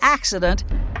 and the accident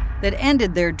that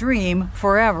ended their dream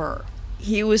forever.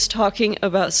 He was talking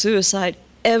about suicide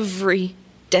every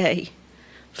day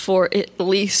for at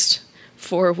least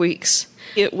 4 weeks.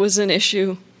 It was an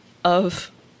issue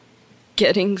of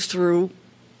getting through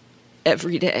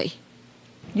every day.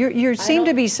 You seem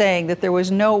to be saying that there was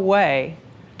no way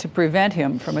to prevent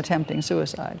him from attempting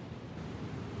suicide.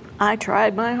 I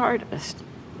tried my hardest.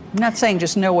 I'm not saying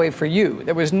just no way for you.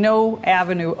 There was no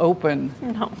avenue open.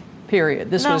 No.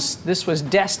 Period. This was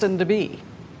destined to be.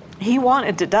 He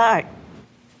wanted to die.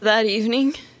 That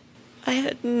evening, I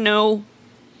had no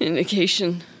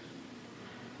indication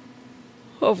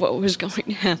of what was going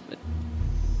to happen.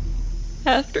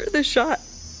 After the shot,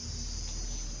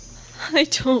 I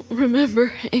don't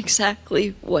remember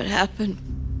exactly what happened.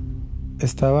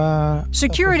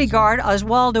 Security guard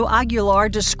Oswaldo Aguilar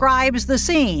describes the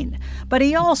scene, but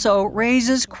he also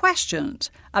raises questions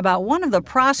about one of the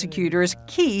prosecutor's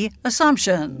key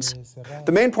assumptions.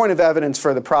 The main point of evidence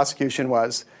for the prosecution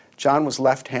was John was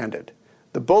left-handed.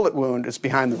 The bullet wound is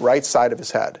behind the right side of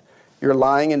his head. You're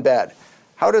lying in bed.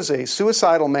 How does a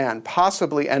suicidal man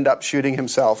possibly end up shooting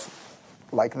himself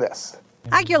like this?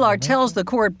 Aguilar tells the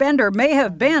court Bender may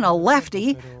have been a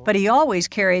lefty, but he always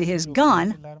carried his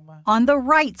gun on the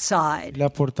right side.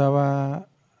 For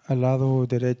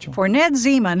Ned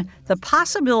Zeman, the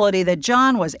possibility that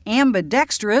John was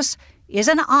ambidextrous is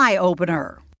an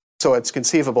eye-opener. So it's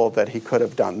conceivable that he could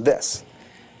have done this.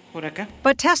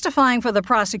 But testifying for the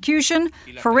prosecution,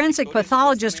 forensic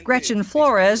pathologist Gretchen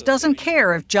Flores doesn't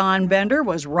care if John Bender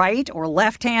was right or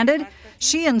left-handed.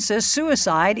 She insists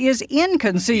suicide is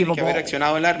inconceivable.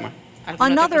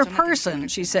 Another person,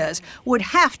 she says, would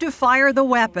have to fire the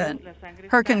weapon.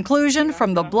 Her conclusion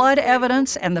from the blood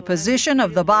evidence and the position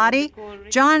of the body,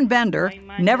 John Bender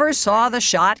never saw the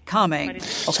shot coming.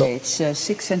 Okay, it's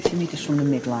 6 centimeters from the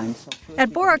midline. At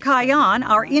Boracay,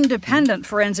 our independent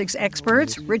forensics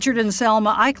experts, Richard and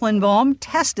Selma Eichenbaum,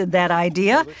 tested that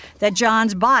idea that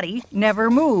John's body never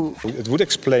moved. It would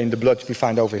explain the blood we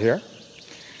find over here,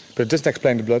 but it doesn't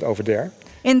explain the blood over there.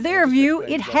 In their view,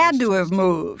 it had to have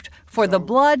moved for the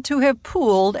blood to have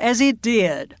pooled as it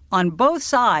did on both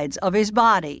sides of his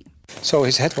body. So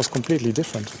his head was completely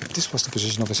different. This was the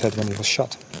position of his head when he was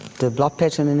shot. The blood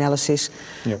pattern analysis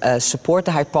support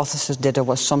the hypothesis that there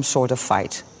was some sort of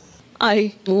fight.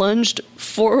 I lunged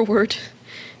forward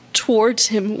towards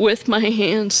him with my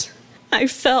hands. I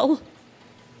fell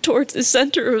towards the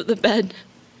center of the bed,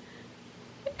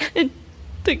 and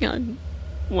the gun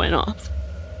went off.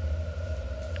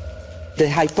 The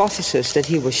hypothesis that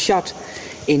he was shot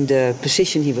in the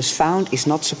position he was found is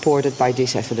not supported by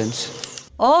this evidence.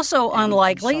 Also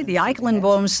unlikely, the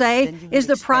Eichenbaums say, is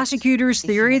the prosecutor's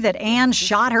theory that Ann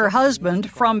shot her husband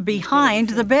from behind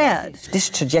the bed. This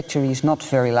trajectory is not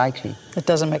very likely. It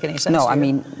doesn't make any sense. No, I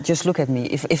mean, just look at me.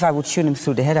 If I would shoot him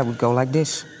through the head, I would go like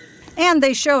this. And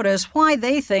they showed us why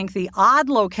they think the odd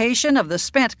location of the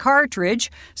spent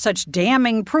cartridge, such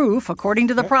damning proof, according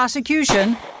to the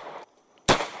prosecution,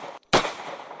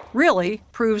 really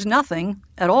proves nothing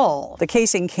at all. The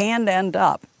casing can end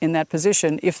up in that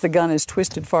position if the gun is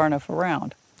twisted far enough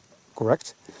around.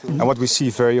 Correct. And what we see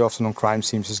very often on crime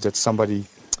scenes is that somebody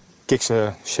kicks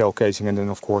a shell casing and then,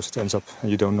 of course, it ends up,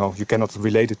 and you don't know, you cannot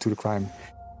relate it to the crime.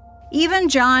 Even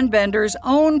John Bender's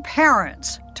own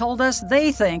parents told us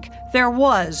they think there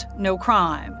was no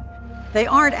crime. They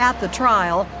aren't at the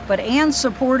trial, but Ann's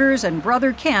supporters and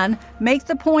brother Ken make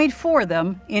the point for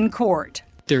them in court.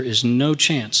 There is no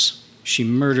chance she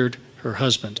murdered her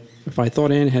husband. If I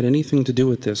thought Ann had anything to do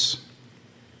with this,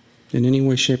 in any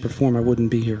way, shape, or form, I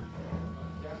wouldn't be here.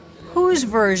 Whose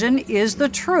version is the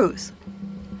truth?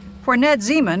 For Ned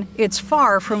Zeman, it's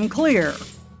far from clear.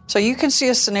 So you can see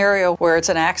a scenario where it's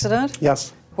an accident?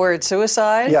 Yes. Where it's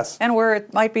suicide? Yes. And where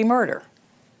it might be murder?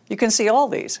 You can see all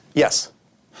these? Yes,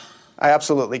 I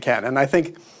absolutely can. And I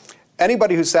think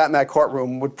anybody who sat in that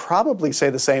courtroom would probably say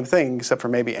the same thing, except for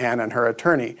maybe Ann and her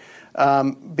attorney,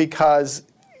 because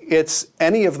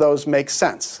any of those makes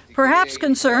sense. Perhaps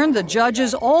concerned the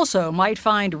judges also might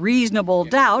find reasonable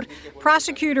doubt,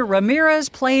 Prosecutor Ramirez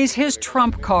plays his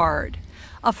trump card.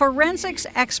 A forensics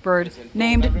expert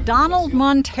named Donald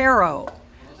Montero.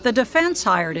 The defense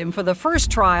hired him for the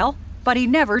first trial, but he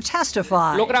never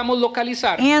testified.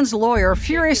 Anne's lawyer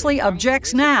furiously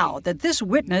objects now that this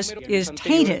witness is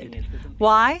tainted.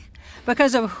 Why?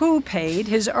 Because of who paid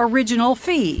his original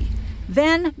fee.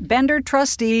 Then Bender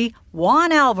trustee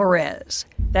Juan Alvarez.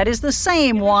 That is the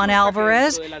same Juan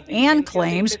Alvarez Anne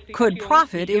claims could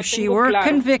profit if she were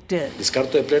convicted.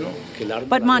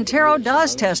 But Montero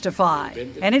does testify,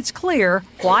 and it's clear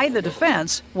why the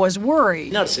defense was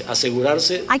worried.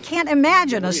 I can't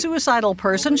imagine a suicidal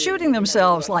person shooting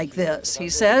themselves like this, he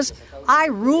says. I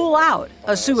rule out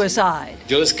a suicide.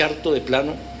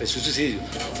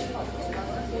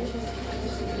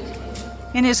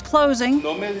 In his closing,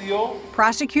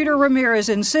 Prosecutor Ramirez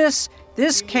insists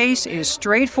this case is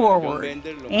straightforward.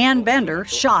 Anne Bender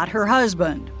shot her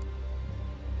husband.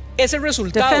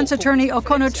 Defense attorney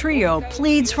Oconotrio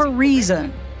pleads for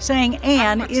reason, saying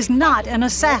Anne is not an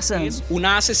assassin.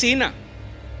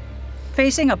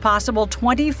 Facing a possible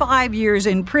 25 years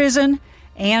in prison,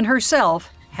 Anne herself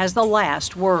has the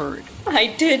last word. I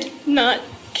did not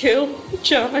kill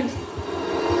John.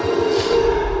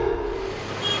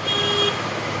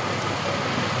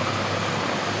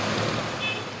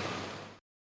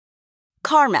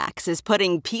 CarMax is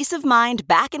putting peace of mind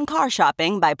back in car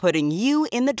shopping by putting you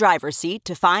in the driver's seat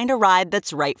to find a ride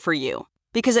that's right for you.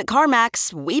 Because at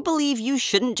CarMax, we believe you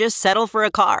shouldn't just settle for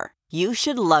a car. You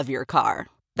should love your car.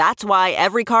 That's why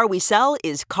every car we sell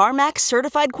is CarMax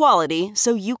certified quality,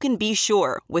 so you can be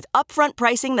sure with upfront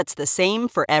pricing that's the same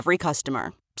for every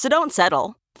customer. So don't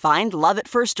settle. Find love at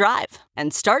first drive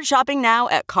and start shopping now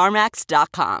at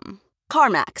CarMax.com.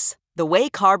 CarMax, the way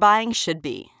car buying should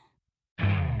be.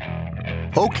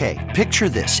 Okay, picture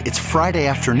this. It's Friday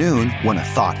afternoon when a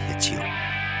thought hits you.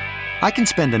 I can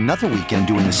spend another weekend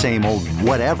doing the same old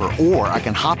whatever, or I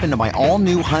can hop into my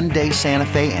all-new Hyundai Santa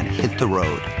Fe and hit the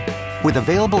road. With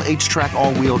available H-Track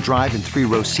all-wheel drive and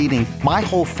 3-row seating, my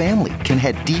whole family can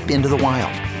head deep into the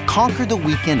wild. Conquer the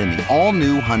weekend in the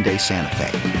all-new Hyundai Santa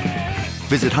Fe.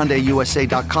 Visit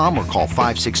HyundaiUSA.com or call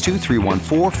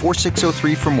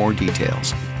 562-314-4603 for more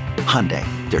details. Hyundai,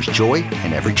 there's joy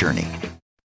in every journey.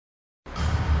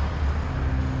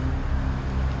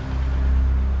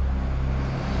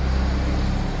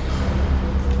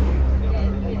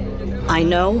 I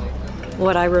know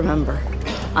what I remember.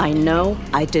 I know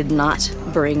I did not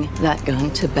bring that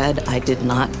gun to bed. I did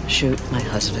not shoot my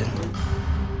husband.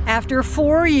 After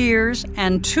 4 years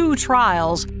and 2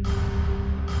 trials,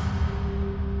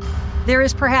 there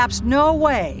is perhaps no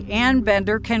way Anne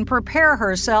Bender can prepare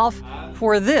herself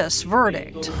for this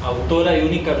verdict.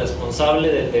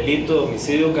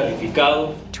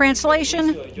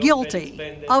 Translation,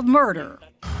 guilty of murder.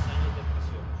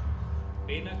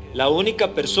 La única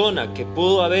persona que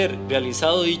pudo haber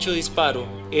realizado dicho disparo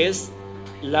es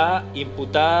la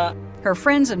imputada. Her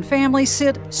friends and family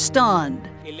sit stunned.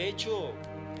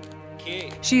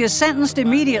 She is sentenced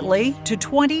immediately to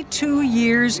 22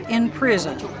 years in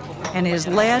prison and is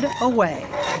led away.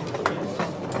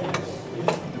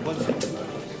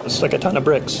 It's like a ton of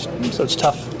bricks, so it's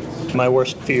tough. My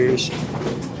worst fears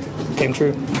came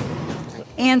true.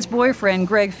 Anne's boyfriend,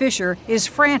 Greg Fisher, is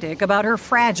frantic about her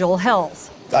fragile health.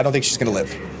 I don't think she's going to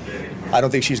live. I don't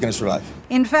think she's going to survive.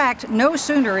 In fact, no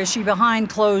sooner is she behind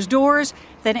closed doors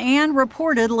than Anne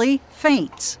reportedly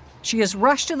faints. She is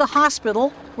rushed to the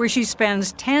hospital where she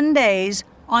spends 10 days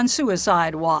on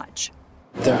suicide watch.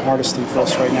 The hardest thing for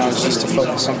us right now is just to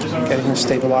focus on getting her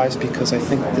stabilized, because I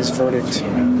think this verdict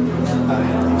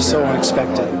was so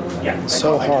unexpected,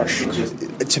 so harsh.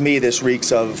 To me, this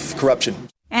reeks of corruption.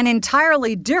 An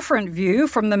entirely different view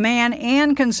from the man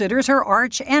Anne considers her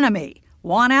arch enemy,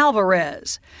 Juan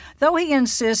Alvarez. Though he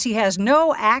insists he has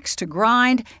no axe to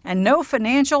grind and no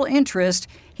financial interest,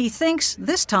 he thinks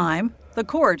this time the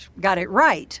court got it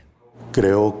right.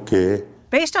 Creo que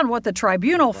Based on what the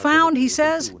tribunal found, he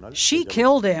says, she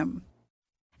killed him.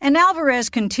 And Alvarez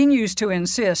continues to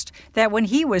insist that when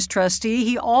he was trustee,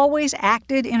 he always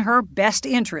acted in her best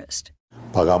interest.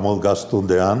 pagamos gastos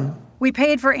de Anne. We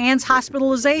paid for Anne's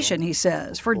hospitalization, he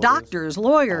says, for doctors,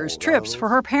 lawyers, trips for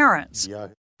her parents.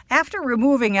 After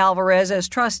removing Alvarez as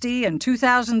trustee in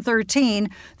 2013,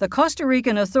 the Costa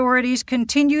Rican authorities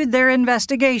continued their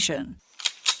investigation.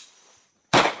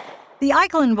 The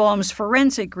Eichenbaum's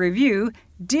forensic review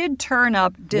did turn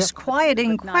up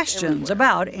disquieting questions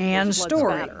about Anne's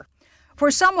story.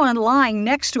 For someone lying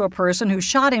next to a person who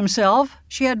shot himself,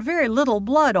 she had very little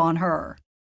blood on her.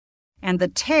 And the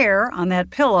tear on that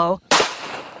pillow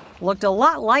looked a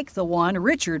lot like the one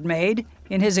Richard made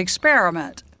in his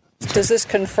experiment. Does this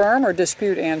confirm or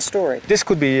dispute Ann's story? This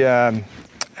could be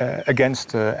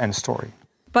against Ann's story.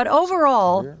 But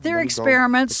overall, their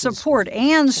experiments support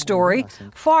Ann's story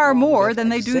far more than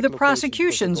they do the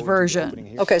prosecution's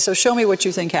version. Okay, so show me what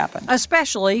you think happened.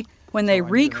 Especially when they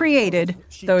recreated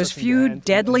those few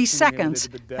deadly seconds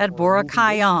at Bora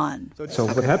Kayan. So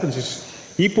what happens is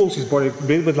he pulls his body a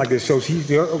little bit like this. So he's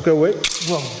okay, wait.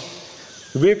 Whoa.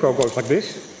 The vehicle goes like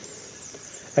this.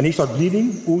 And he starts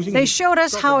bleeding, oozing. They showed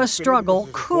us how a struggle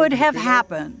could have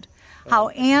happened. How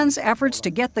Ann's efforts to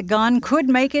get the gun could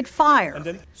make it fire.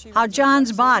 How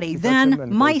John's body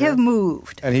then might have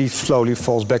moved. And he slowly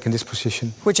falls back in this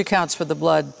position. Which accounts for the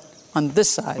blood on this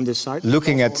side. On this side.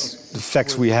 Looking at the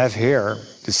facts we have here,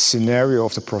 the scenario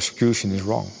of the prosecution is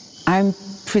wrong. I'm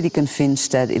pretty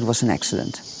convinced that it was an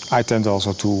accident. I tend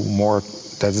also to more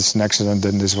that it's an accident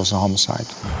than this was a homicide.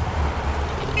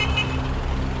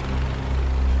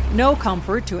 No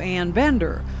comfort to Ann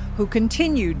Bender, who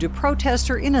continued to protest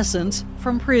her innocence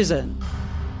from prison.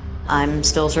 I'm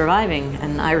still surviving,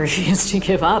 and I refuse to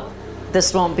give up.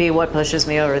 This won't be what pushes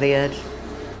me over the edge.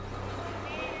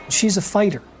 She's a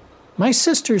fighter. My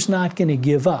sister's not going to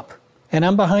give up, and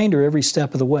I'm behind her every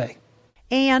step of the way.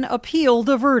 Ann appealed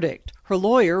the verdict. Her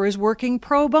lawyer is working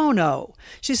pro bono.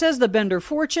 She says the Bender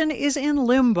fortune is in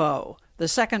limbo. The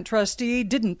second trustee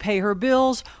didn't pay her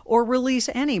bills or release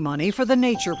any money for the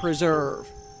nature preserve.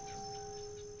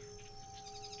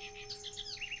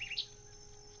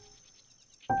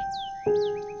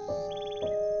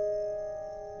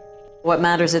 What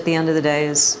matters at the end of the day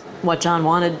is what John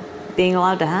wanted being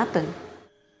allowed to happen.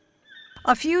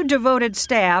 A few devoted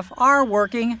staff are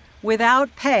working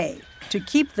without pay to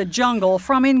keep the jungle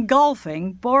from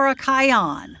engulfing Bora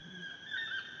Kayan.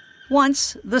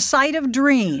 Once the site of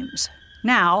dreams,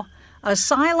 now a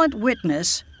silent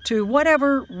witness to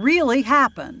whatever really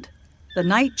happened the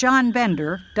night John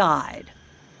Bender died.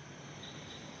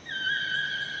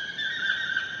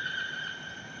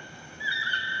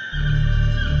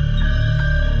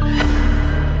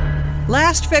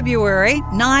 Last February,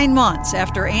 9 months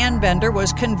after Ann Bender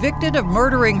was convicted of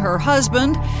murdering her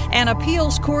husband, an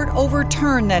appeals court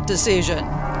overturned that decision.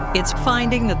 It's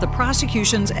finding that the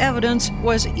prosecution's evidence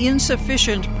was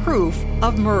insufficient proof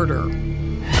of murder.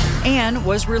 Ann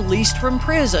was released from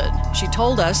prison. She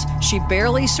told us she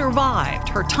barely survived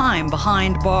her time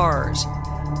behind bars.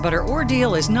 But her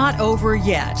ordeal is not over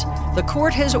yet. The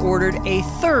court has ordered a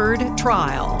third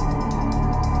trial.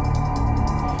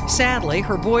 Sadly,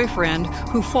 her boyfriend,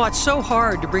 who fought so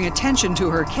hard to bring attention to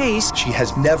her case, she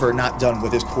has never not done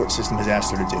what this court system has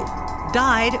asked her to do,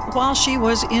 died while she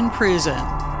was in prison.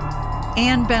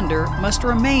 Ann Bender must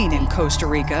remain in Costa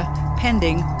Rica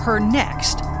pending her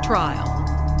next trial.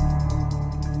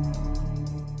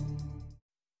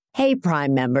 Hey,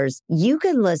 Prime members, you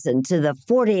can listen to the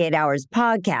 48 Hours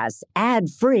podcast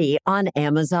ad-free on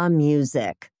Amazon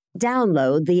Music.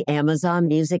 Download the Amazon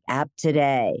Music app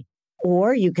today.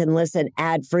 Or you can listen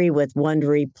ad-free with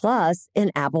Wondery Plus in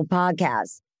Apple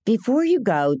Podcasts. Before you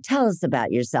go, tell us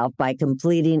about yourself by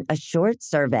completing a short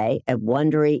survey at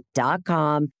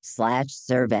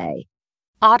Wondery.com/survey.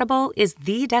 Audible is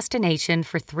the destination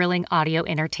for thrilling audio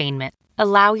entertainment.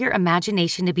 Allow your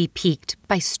imagination to be piqued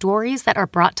by stories that are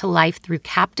brought to life through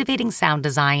captivating sound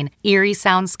design, eerie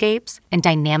soundscapes, and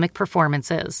dynamic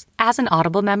performances. As an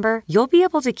Audible member, you'll be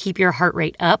able to keep your heart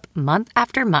rate up month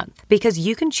after month because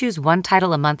you can choose one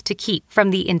title a month to keep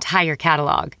from the entire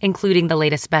catalog, including the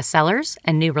latest bestsellers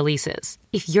and new releases.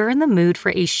 If you're in the mood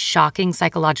for a shocking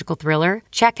psychological thriller,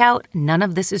 check out None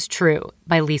of This Is True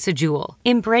by Lisa Jewell.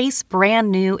 Embrace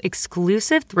brand new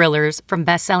exclusive thrillers from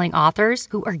best-selling authors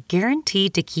who are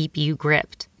guaranteed to keep you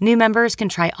gripped. New members can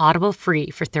try Audible free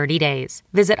for 30 days.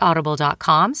 Visit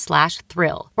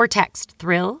audible.com/thrill or text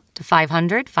thrill to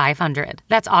 500-500.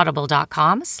 That's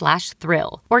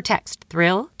audible.com/thrill or text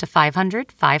thrill to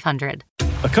 500-500.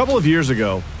 A couple of years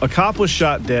ago, a cop was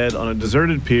shot dead on a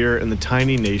deserted pier in the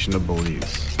tiny nation of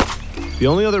Belize. The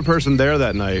only other person there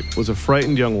that night was a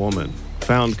frightened young woman,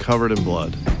 found covered in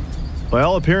blood. By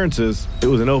all appearances, it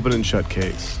was an open and shut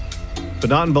case.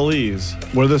 But not in Belize,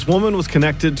 where this woman was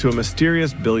connected to a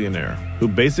mysterious billionaire who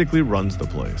basically runs the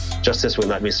place. Justice will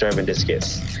not be served in this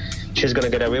case. She's gonna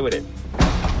get away with it.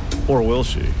 Or will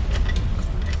she?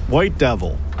 White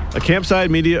Devil, a Campside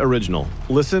Media original.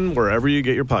 Listen wherever you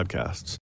get your podcasts.